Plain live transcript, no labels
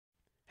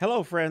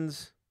Hello,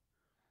 friends.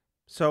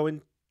 So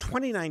in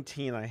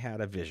 2019, I had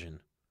a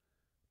vision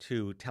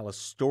to tell a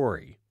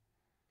story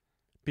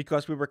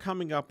because we were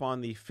coming up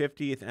on the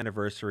 50th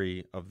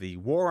anniversary of the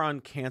War on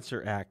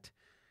Cancer Act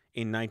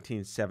in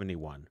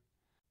 1971.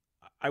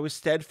 I was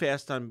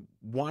steadfast on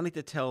wanting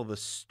to tell the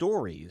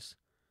stories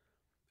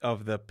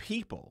of the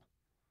people,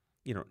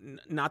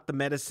 not the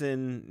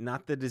medicine,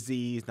 not the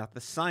disease, not the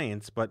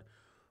science, but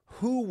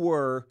who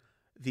were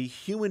the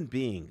human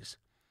beings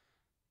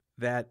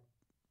that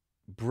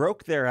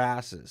broke their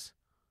asses.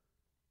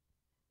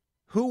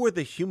 Who were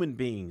the human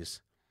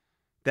beings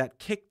that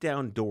kicked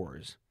down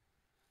doors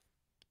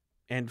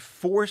and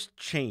forced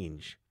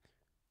change?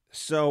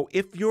 So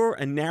if you're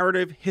a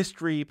narrative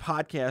history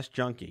podcast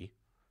junkie,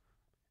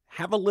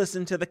 have a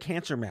listen to the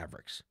Cancer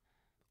Mavericks.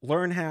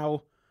 Learn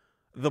how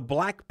the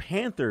Black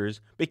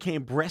Panthers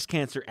became breast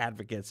cancer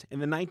advocates in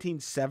the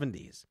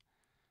 1970s.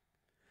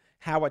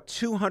 How a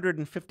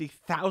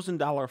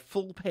 $250,000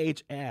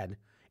 full-page ad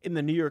in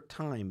the New York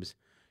Times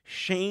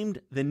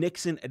shamed the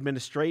Nixon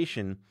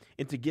administration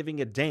into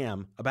giving a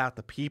damn about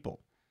the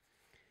people,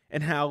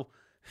 and how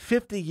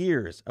 50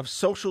 years of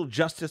social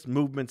justice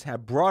movements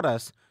have brought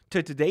us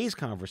to today's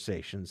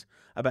conversations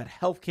about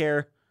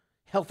healthcare,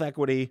 health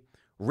equity,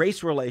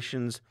 race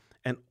relations,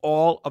 and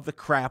all of the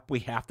crap we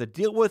have to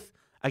deal with,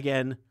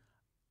 again,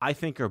 I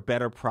think are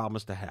better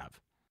problems to have.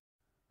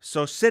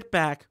 So sit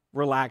back,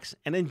 relax,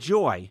 and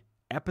enjoy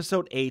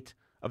Episode 8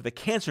 of the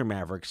Cancer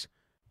Mavericks,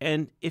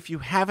 and if you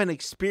haven't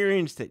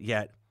experienced it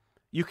yet,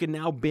 you can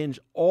now binge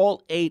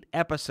all 8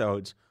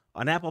 episodes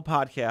on Apple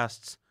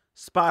Podcasts,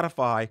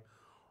 Spotify,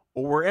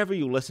 or wherever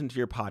you listen to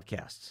your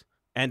podcasts.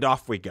 And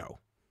off we go.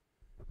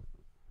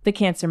 The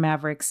Cancer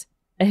Mavericks,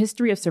 a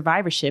history of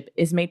survivorship,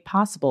 is made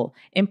possible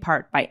in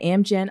part by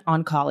Amgen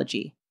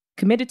Oncology,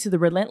 committed to the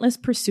relentless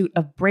pursuit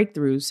of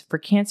breakthroughs for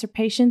cancer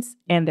patients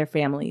and their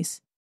families.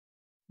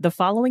 The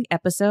following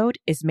episode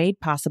is made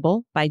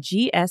possible by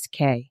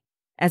GSK.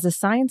 As a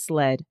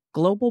science-led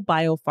global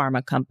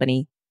biopharma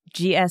company,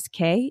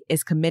 GSK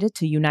is committed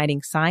to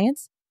uniting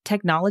science,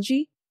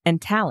 technology,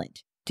 and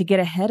talent to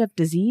get ahead of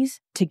disease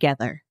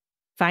together.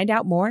 Find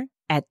out more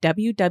at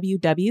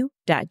www.gsk.com.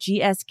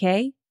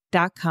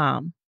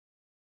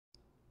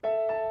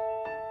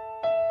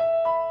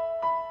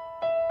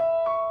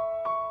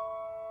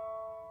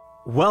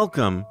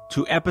 Welcome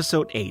to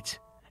Episode 8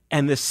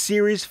 and the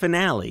series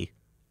finale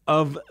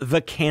of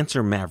The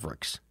Cancer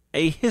Mavericks,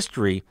 a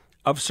history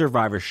of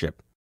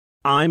survivorship.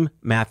 I'm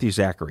Matthew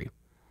Zachary.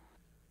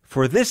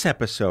 For this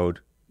episode,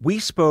 we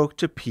spoke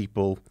to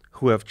people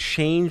who have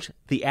changed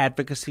the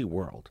advocacy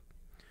world,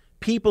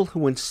 people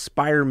who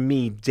inspire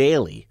me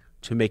daily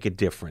to make a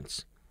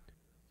difference,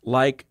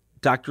 like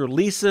Dr.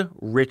 Lisa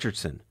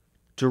Richardson,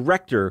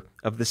 director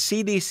of the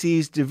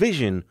CDC's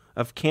Division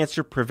of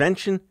Cancer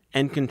Prevention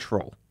and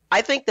Control.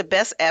 I think the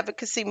best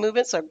advocacy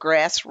movements are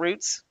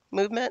grassroots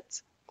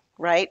movements,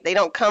 right? They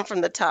don't come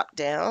from the top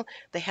down.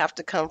 They have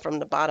to come from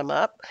the bottom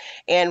up.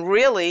 And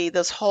really,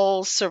 this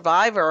whole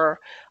survivor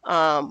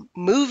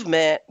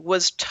movement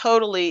was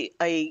totally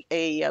a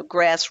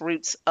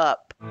grassroots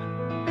up.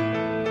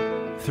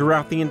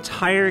 Throughout the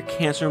entire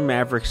Cancer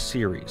Mavericks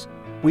series,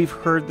 we've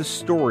heard the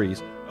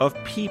stories of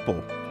people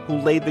who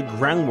laid the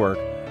groundwork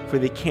for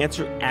the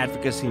cancer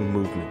advocacy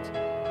movement.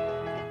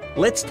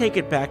 Let's take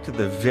it back to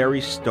the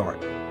very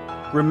start.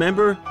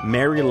 Remember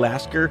Mary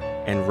Lasker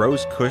and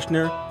Rose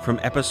Kushner from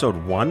episode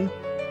 1?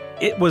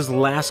 It was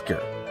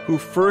Lasker who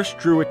first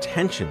drew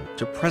attention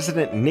to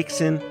President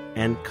Nixon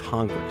and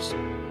Congress,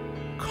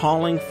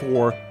 calling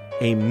for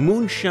a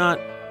moonshot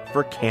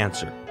for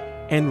cancer.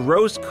 And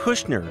Rose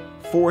Kushner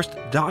forced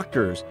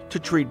doctors to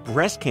treat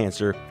breast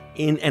cancer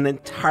in an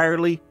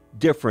entirely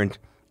different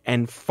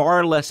and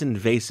far less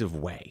invasive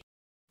way.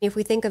 If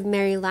we think of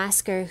Mary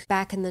Lasker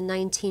back in the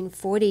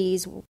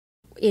 1940s,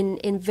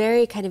 in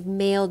very kind of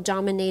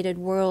male-dominated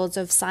worlds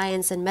of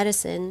science and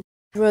medicine,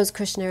 Rose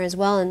Kushner as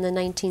well in the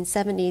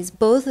 1970s,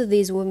 both of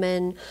these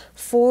women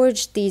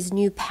forged these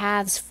new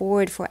paths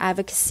forward for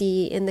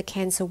advocacy in the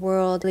cancer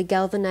world. They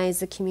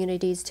galvanized the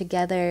communities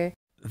together.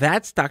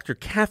 That's Dr.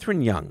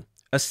 Catharine Young,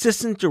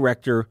 Assistant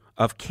Director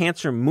of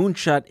Cancer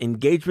Moonshot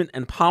Engagement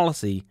and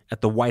Policy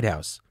at the White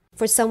House.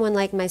 For someone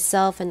like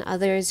myself and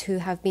others who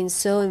have been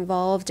so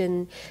involved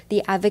in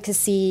the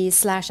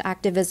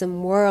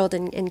advocacy/activism world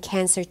and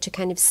cancer, to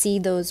kind of see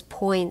those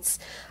points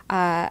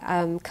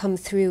come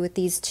through with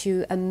these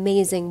two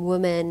amazing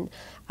women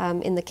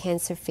in the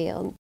cancer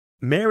field.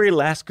 Mary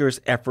Lasker's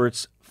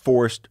efforts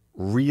forced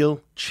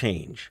real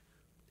change,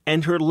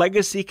 and her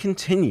legacy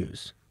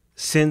continues.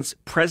 Since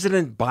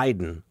President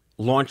Biden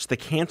launched the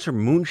Cancer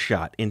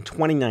Moonshot in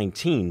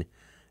 2019,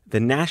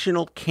 the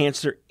National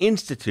Cancer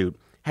Institute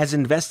has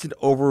invested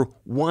over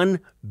 $1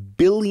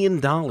 billion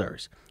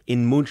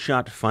in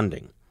moonshot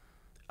funding,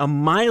 a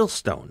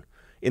milestone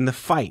in the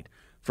fight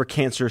for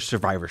cancer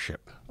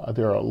survivorship.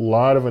 There are a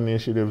lot of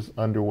initiatives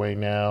underway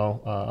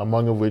now,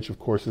 among of which, of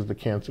course, is the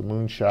Cancer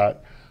Moonshot,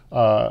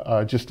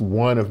 just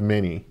one of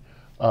many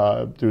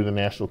through the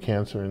National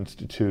Cancer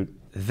Institute.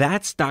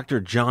 That's Dr.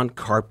 John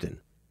Carpten,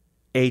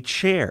 a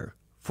chair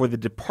for the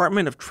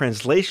Department of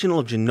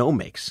Translational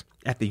Genomics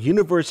at the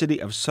University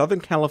of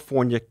Southern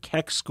California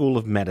Keck School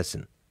of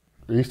Medicine.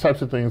 These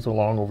types of things are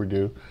long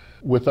overdue.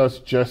 With us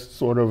just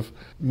sort of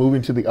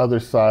moving to the other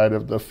side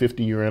of the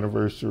 50-year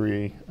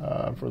anniversary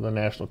for the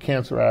National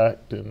Cancer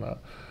Act and the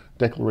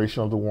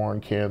Declaration of the War on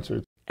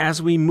Cancer.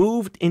 As we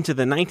moved into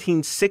the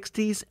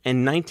 1960s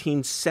and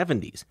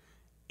 1970s,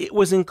 it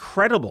was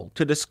incredible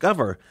to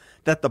discover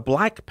that the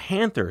Black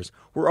Panthers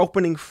were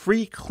opening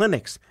free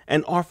clinics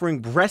and offering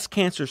breast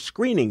cancer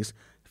screenings,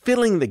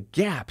 filling the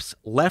gaps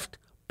left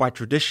by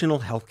traditional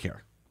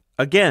healthcare.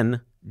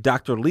 Again,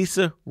 Dr.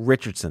 Lisa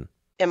Richardson.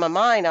 In my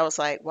mind, I was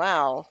like,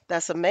 wow,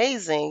 that's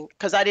amazing,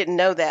 because I didn't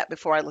know that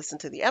before I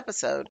listened to the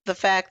episode. The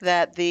fact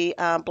that the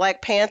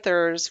Black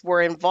Panthers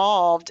were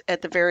involved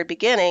at the very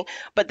beginning,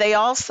 but they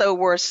also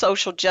were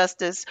social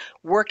justice,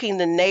 working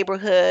the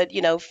neighborhood,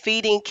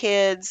 feeding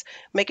kids,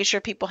 making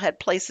sure people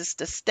had places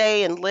to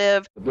stay and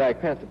live. The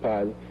Black Panther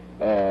Party,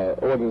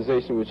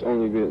 organization which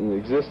only been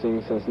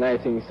existing since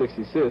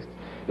 1966,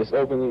 is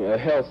opening a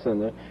health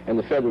center, and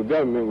the federal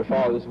government, with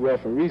all its wealth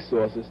and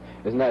resources,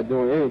 is not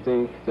doing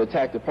anything to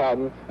attack the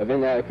problem of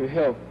inadequate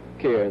health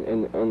care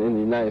in the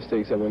United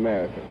States of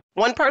America.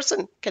 One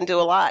person can do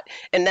a lot,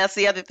 and that's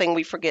the other thing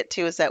we forget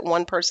too, is that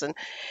one person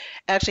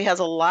actually has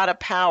a lot of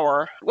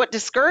power. What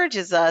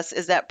discourages us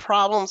is that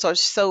problems are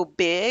so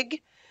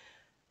big.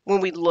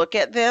 When we look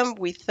at them,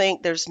 we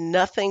think there's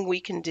nothing we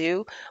can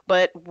do,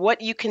 but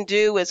what you can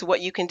do is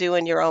what you can do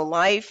in your own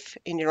life,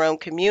 in your own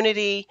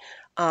community,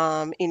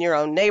 in your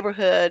own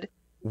neighborhood.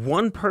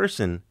 One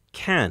person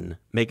can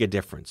make a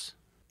difference.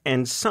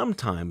 And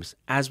sometimes,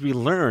 as we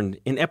learned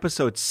in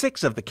episode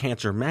 6 of the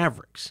Cancer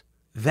Mavericks,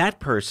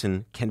 that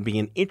person can be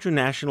an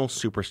international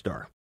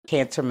superstar.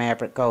 Cancer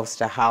Maverick goes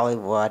to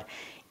Hollywood.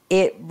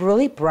 It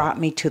really brought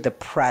me to the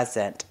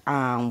present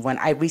when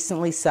I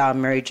recently saw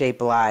Mary J.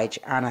 Blige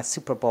on a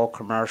Super Bowl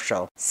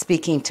commercial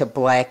speaking to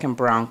Black and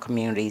brown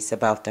communities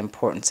about the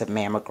importance of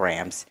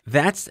mammograms.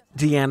 That's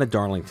Deanna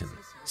Darlington,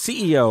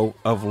 CEO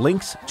of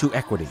Links to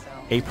Equity,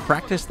 a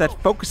practice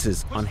that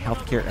focuses on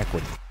healthcare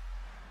equity.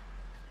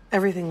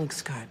 Everything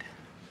looks good.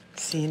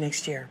 See you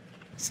next year.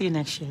 See you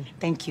next year.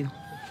 Thank you.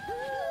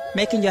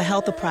 Making your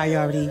health a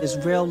priority is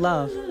real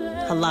love.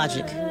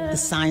 Hologic, the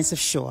science of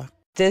sure.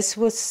 This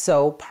was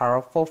so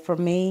powerful for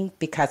me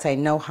because I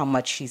know how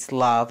much she's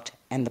loved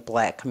in the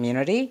Black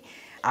community.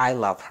 I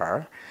love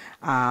her.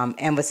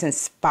 And was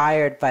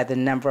inspired by the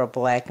number of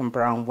Black and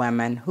brown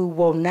women who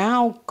will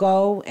now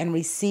go and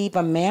receive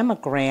a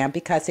mammogram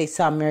because they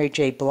saw Mary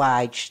J.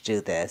 Blige do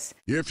this.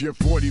 If you're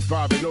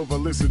 45 and over,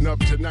 listen up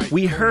tonight.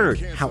 We heard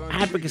how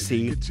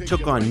advocacy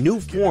took on new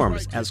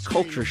forms as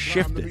culture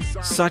shifted,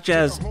 such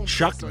as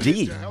Chuck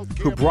D,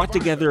 who brought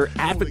together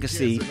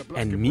advocacy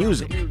and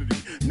music.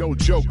 No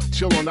joke,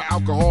 chill on the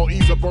alcohol,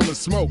 ease up on the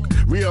smoke.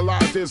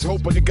 Realize there's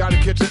hope, but you gotta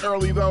catch it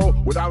early though.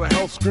 Without a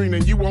health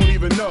screening, you won't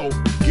even know.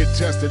 Get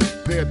tested,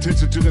 pay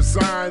attention to the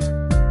signs.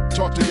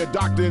 Talk to your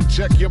doctor and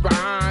check your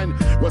behind.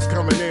 What's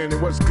coming in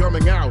and what's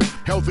coming out.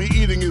 Healthy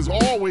eating is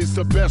always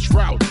the best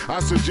route. I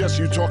suggest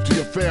you talk to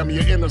your family,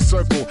 your inner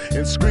circle,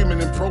 and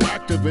screaming and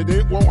proactive, and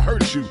it won't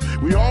hurt you.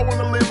 We all want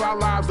to live our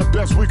lives the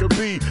best we could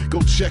be.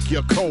 Go check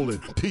your colon.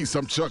 Peace,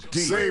 I'm Chuck D.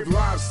 Save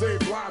lives,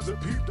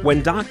 and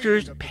When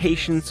doctors,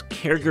 patients,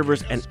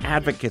 caregivers, and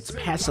advocates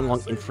pass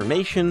along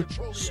information,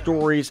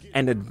 stories,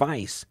 and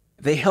advice,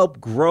 they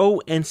help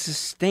grow and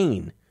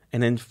sustain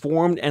an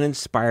informed and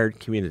inspired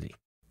community.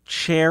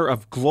 Chair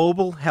of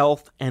Global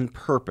Health and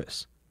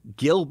Purpose,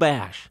 Gil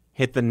Bashe,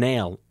 hit the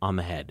nail on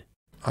the head.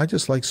 I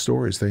just like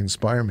stories. They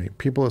inspire me.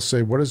 People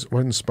say, what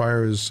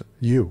inspires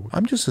you?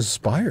 I'm just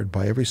inspired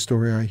by every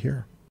story I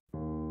hear.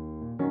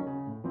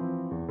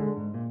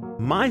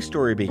 My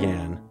story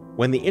began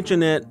when the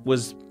internet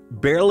was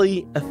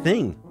barely a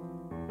thing.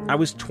 I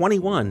was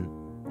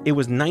 21. It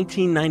was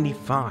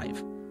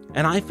 1995,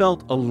 and I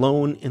felt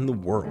alone in the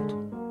world.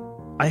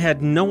 I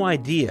had no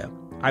idea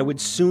I would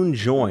soon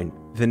join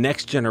the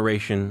next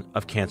generation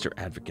of cancer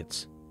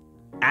advocates.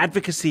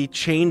 Advocacy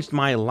changed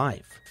my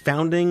life.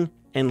 Founding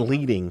and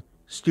leading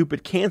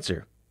Stupid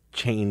Cancer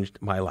changed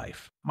my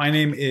life. My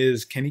name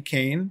is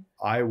Kane.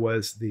 I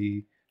was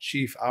the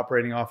Chief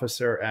Operating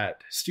Officer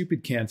at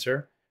Stupid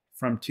Cancer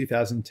from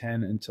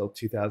 2010 until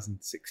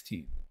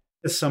 2016.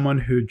 As someone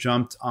who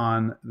jumped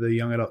on the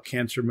young adult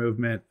cancer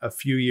movement a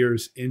few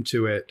years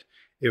into it,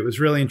 it was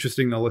really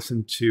interesting to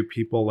listen to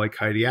people like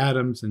Heidi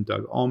Adams and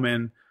Doug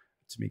Ullman,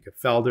 Tamika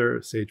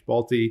Felder, Sage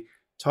Bolte,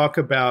 talk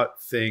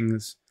about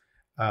things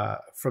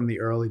from the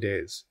early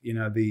days,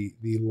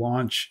 the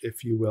launch,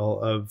 if you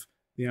will, of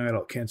the young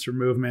adult cancer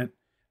movement.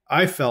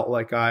 I felt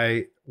like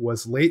I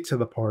was late to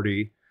the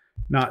party,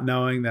 not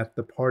knowing that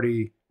the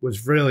party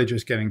was really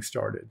just getting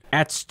started.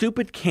 At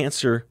Stupid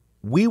Cancer,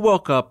 we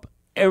woke up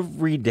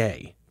every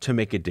day to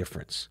make a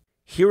difference.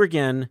 Here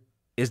again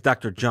is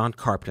Dr. John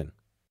Carpten.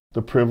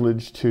 The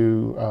privilege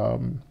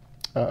to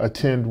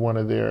attend one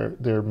of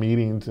their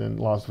meetings in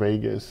Las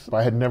Vegas.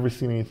 I had never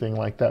seen anything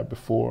like that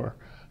before.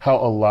 How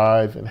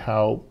alive and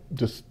how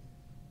just,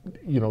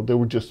 they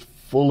were just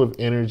full of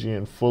energy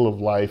and full of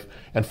life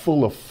and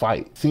full of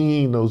fight.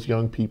 Seeing those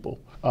young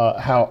people,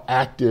 how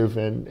active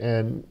and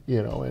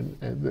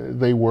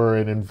they were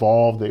and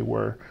involved they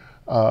were,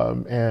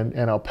 and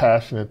how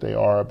passionate they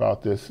are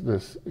about this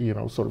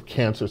sort of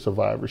cancer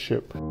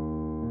survivorship.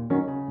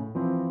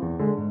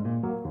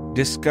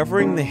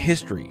 Discovering the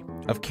history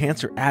of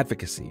cancer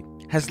advocacy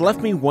has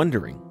left me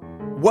wondering,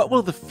 what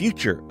will the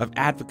future of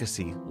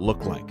advocacy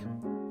look like?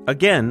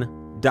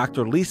 Again,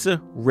 Dr.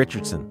 Lisa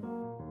Richardson.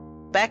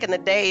 Back in the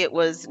day, it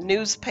was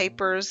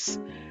newspapers,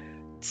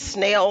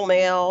 snail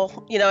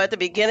mail. At the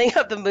beginning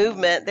of the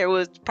movement, there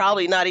was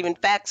probably not even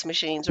fax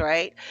machines,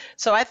 right?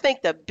 So I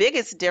think the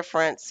biggest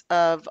difference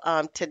of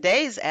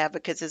today's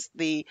advocates is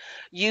the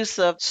use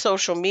of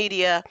social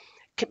media,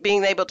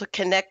 being able to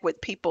connect with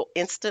people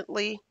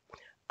instantly,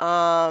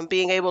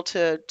 being able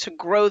to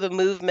grow the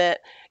movement,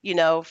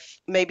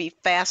 maybe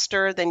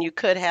faster than you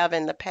could have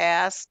in the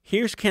past.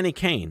 Here's Kenny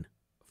Kane,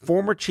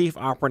 former Chief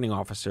Operating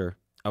Officer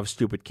of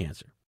Stupid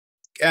Cancer.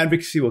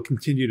 Advocacy will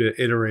continue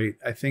to iterate.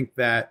 I think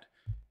that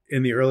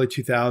in the early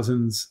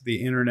 2000s,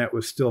 the internet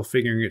was still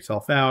figuring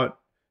itself out.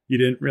 You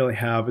didn't really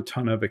have a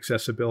ton of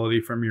accessibility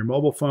from your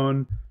mobile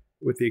phone,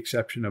 with the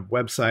exception of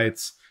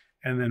websites.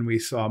 And then we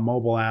saw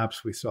mobile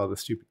apps. We saw the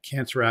Stupid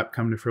Cancer app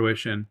come to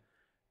fruition,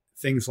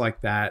 things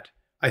like that.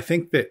 I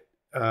think that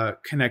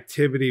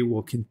connectivity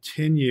will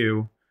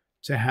continue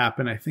to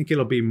happen. I think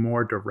it'll be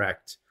more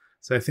direct.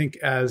 So I think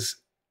as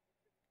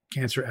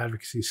cancer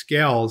advocacy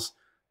scales,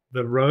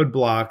 the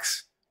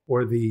roadblocks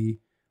or the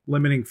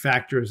limiting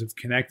factors of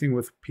connecting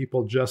with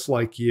people just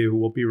like you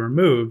will be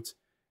removed,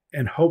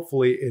 and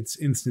hopefully it's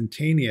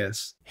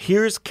instantaneous.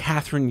 Here's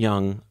Catharine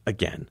Young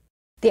again.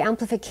 The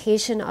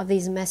amplification of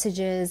these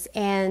messages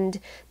and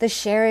the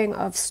sharing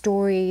of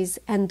stories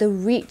and the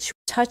reach,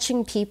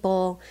 touching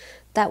people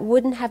that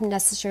wouldn't have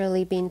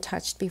necessarily been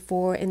touched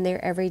before in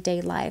their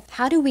everyday life.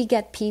 How do we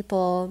get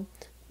people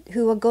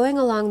who are going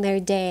along their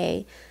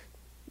day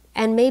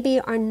and maybe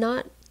are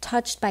not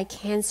touched by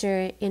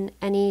cancer in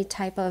any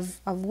type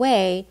of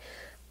way,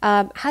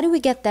 how do we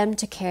get them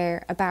to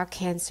care about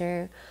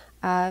cancer,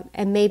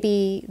 and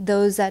maybe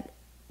those that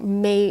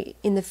may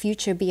in the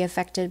future be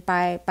affected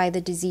by the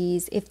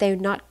disease if they're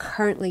not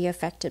currently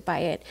affected by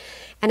it.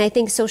 And I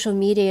think social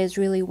media is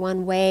really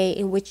one way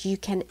in which you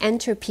can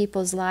enter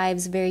people's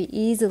lives very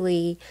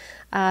easily,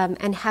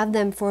 and have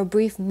them for a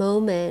brief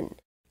moment.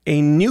 A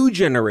new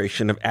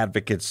generation of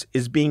advocates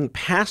is being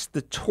passed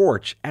the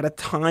torch at a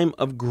time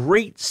of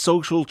great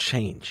social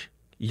change.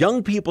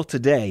 Young people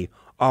today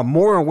are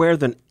more aware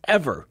than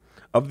ever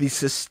of the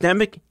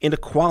systemic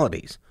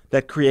inequalities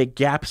that create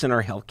gaps in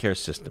our healthcare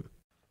system.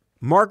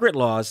 Margaret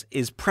Laws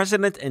is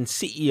president and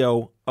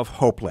CEO of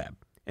Hope Lab,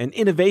 an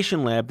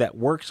innovation lab that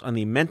works on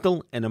the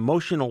mental and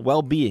emotional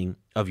well-being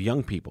of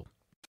young people.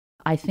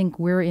 I think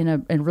we're in a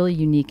really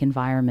unique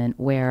environment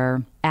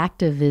where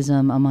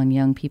activism among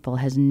young people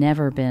has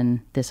never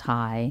been this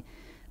high.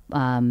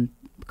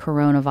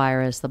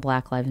 Coronavirus, the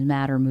Black Lives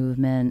Matter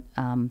movement,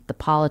 the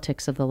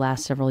politics of the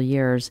last several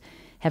years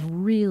have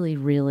really,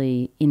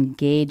 really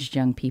engaged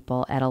young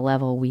people at a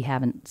level we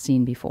haven't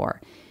seen before.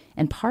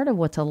 And part of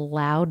what's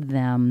allowed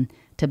them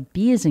to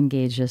be as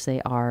engaged as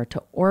they are,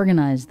 to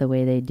organize the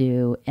way they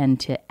do, and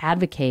to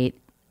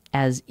advocate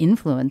as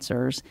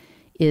influencers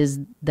is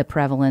the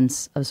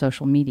prevalence of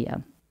social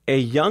media. A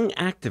young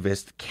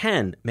activist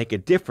can make a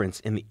difference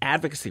in the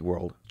advocacy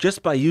world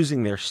just by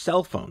using their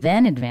cell phone.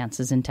 Then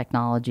advances in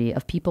technology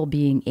of people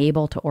being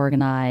able to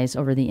organize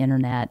over the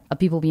internet, of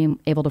people being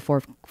able to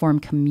form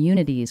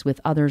communities with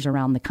others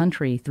around the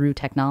country through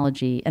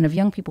technology, and of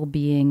young people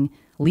being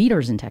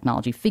leaders in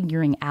technology,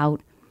 figuring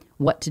out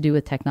what to do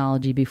with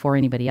technology before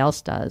anybody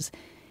else does,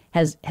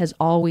 has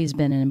always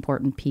been an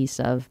important piece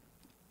of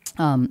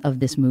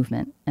this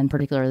movement, and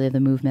particularly the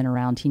movement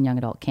around teen young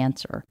adult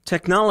cancer.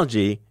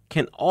 Technology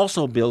can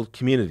also build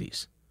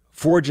communities,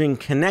 forging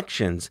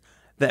connections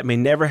that may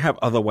never have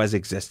otherwise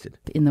existed.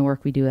 In the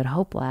work we do at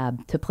Hope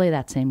Lab, to play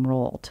that same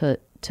role,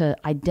 to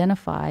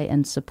identify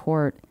and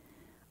support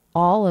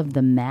all of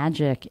the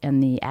magic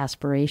and the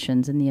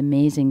aspirations and the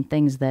amazing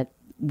things that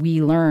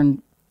we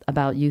learn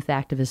about youth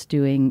activists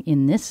doing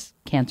in this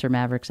Cancer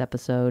Mavericks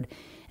episode,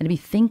 and to be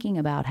thinking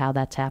about how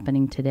that's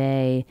happening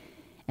today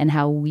and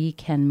how we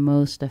can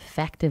most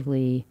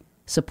effectively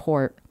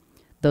support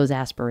those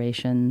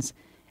aspirations,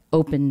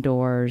 open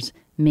doors,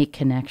 make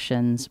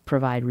connections,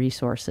 provide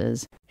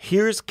resources.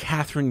 Here's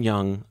Catharine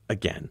Young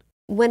again.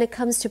 When it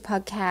comes to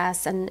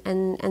podcasts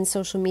and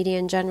social media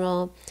in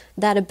general,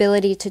 that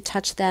ability to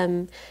touch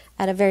them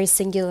at a very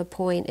singular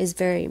point is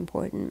very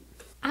important.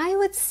 I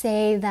would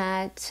say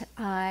that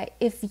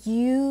if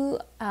you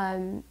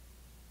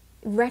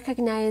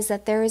recognize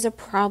that there is a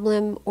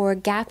problem or a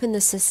gap in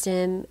the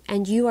system,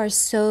 and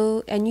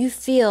you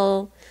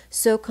feel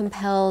so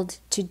compelled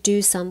to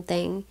do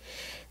something,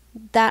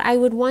 that I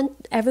would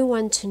want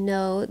everyone to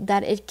know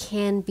that it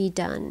can be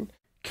done.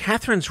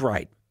 Catharine's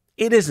right.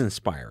 It is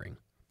inspiring.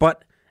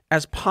 But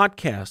as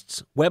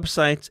podcasts,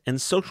 websites,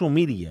 and social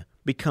media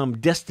become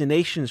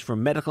destinations for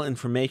medical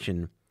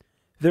information,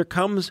 there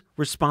comes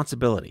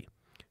responsibility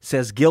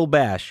says Gil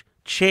Bashe,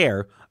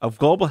 Chair of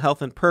Global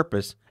Health and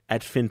Purpose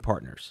at Finn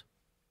Partners.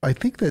 I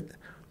think that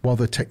while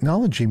the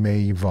technology may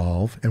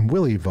evolve and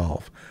will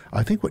evolve,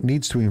 I think what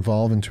needs to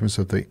evolve in terms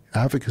of the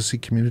advocacy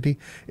community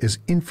is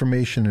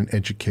information and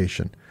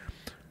education.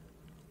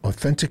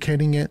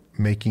 Authenticating it,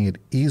 making it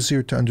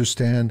easier to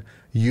understand,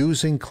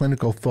 using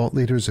clinical thought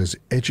leaders as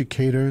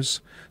educators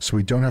so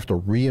we don't have to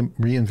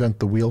reinvent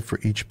the wheel for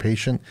each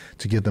patient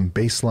to give them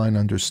baseline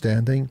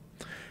understanding,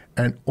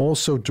 and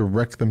also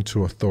direct them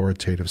to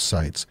authoritative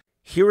sites.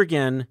 Here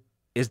again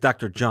is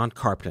Dr. John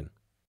Carpten.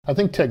 I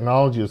think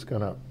technology is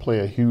going to play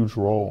a huge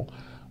role.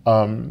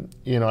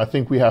 I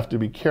think we have to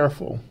be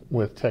careful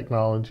with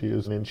technology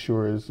as it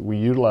ensures we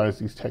utilize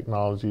these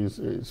technologies,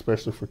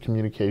 especially for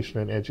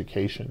communication and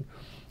education,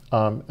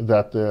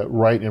 that the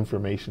right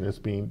information is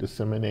being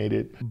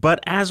disseminated. But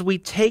as we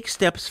take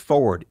steps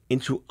forward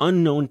into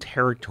unknown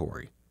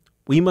territory,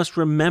 we must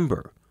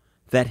remember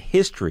that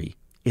history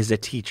is a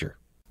teacher.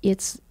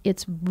 It's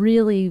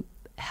really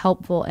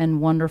helpful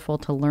and wonderful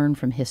to learn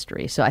from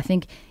history. So I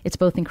think it's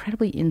both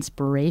incredibly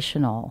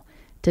inspirational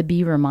to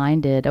be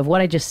reminded of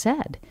what I just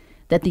said,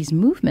 that these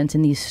movements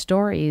and these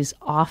stories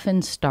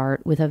often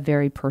start with a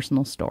very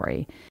personal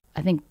story.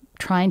 I think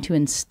trying to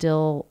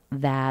instill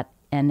that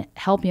and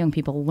help young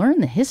people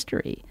learn the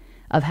history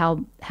of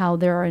how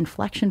there are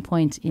inflection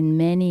points in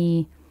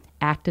many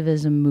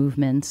activism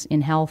movements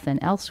in health and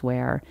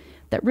elsewhere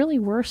that really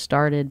were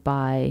started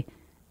by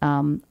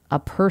a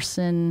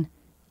person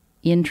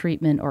in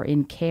treatment or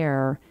in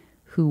care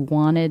who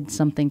wanted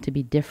something to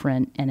be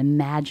different and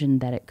imagined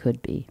that it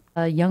could be.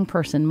 A young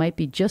person might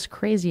be just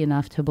crazy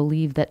enough to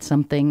believe that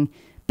something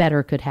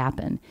better could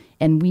happen,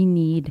 and we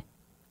need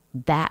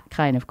that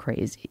kind of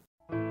crazy.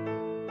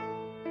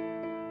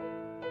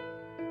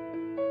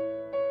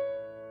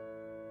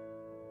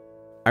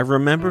 I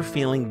remember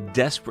feeling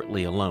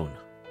desperately alone.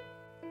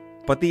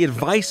 But the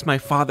advice my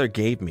father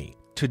gave me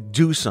to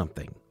do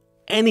something,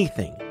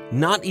 anything,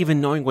 not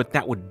even knowing what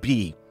that would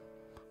be,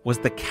 was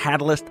the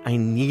catalyst I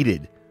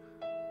needed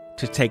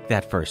to take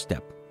that first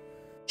step.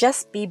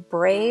 Just be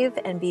brave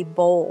and be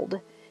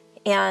bold.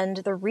 And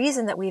the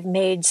reason that we've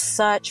made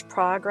such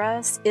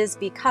progress is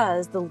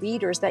because the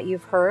leaders that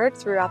you've heard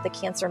throughout the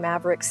Cancer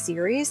Mavericks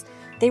series,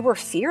 they were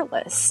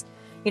fearless.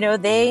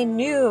 They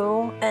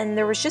knew, and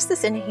there was just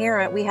this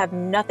inherent, we have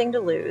nothing to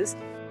lose.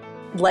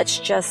 Let's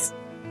just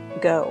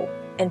go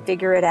and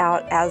figure it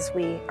out as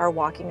we are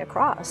walking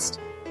across.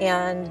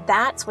 And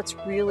that's what's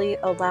really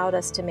allowed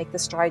us to make the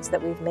strides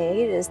that we've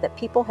made, is that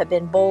people have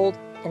been bold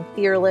and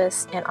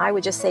fearless. And I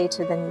would just say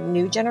to the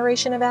new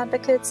generation of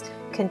advocates,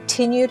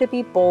 continue to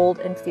be bold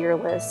and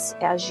fearless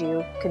as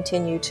you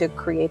continue to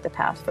create the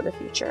path for the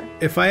future.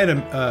 If I had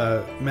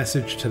a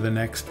message to the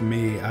next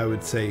me, I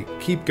would say,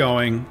 keep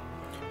going.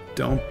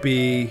 Don't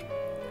be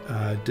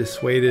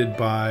dissuaded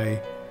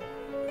by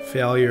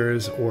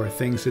failures or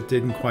things that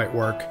didn't quite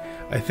work.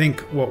 I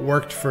think what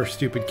worked for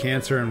Stupid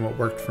Cancer and what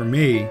worked for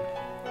me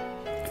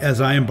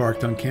as I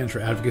embarked on cancer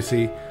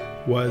advocacy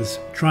was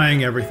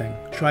trying everything.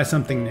 Try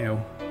something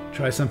new.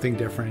 Try something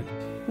different.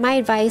 My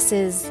advice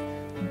is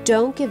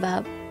don't give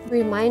up.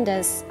 Remind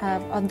us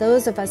of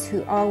those of us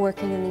who are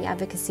working in the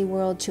advocacy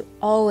world to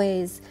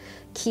always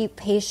keep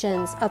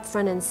patients up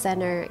front and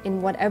center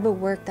in whatever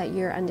work that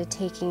you're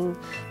undertaking,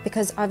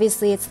 because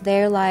obviously it's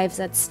their lives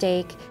at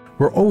stake.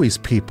 We're always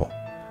people.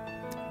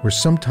 We're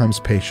sometimes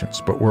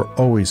patients, but we're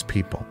always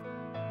people.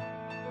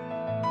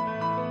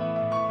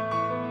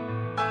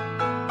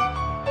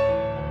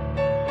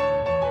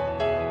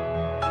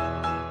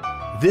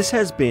 This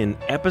has been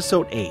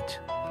Episode 8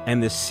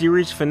 and the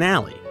series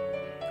finale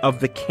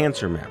of The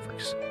Cancer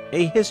Mavericks,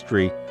 a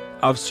history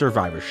of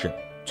survivorship.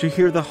 To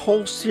hear the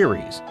whole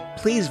series,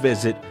 please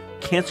visit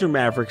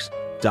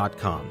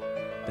cancermavericks.com.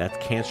 That's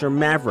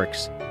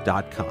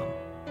cancermavericks.com.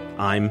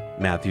 I'm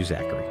Matthew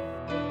Zachary.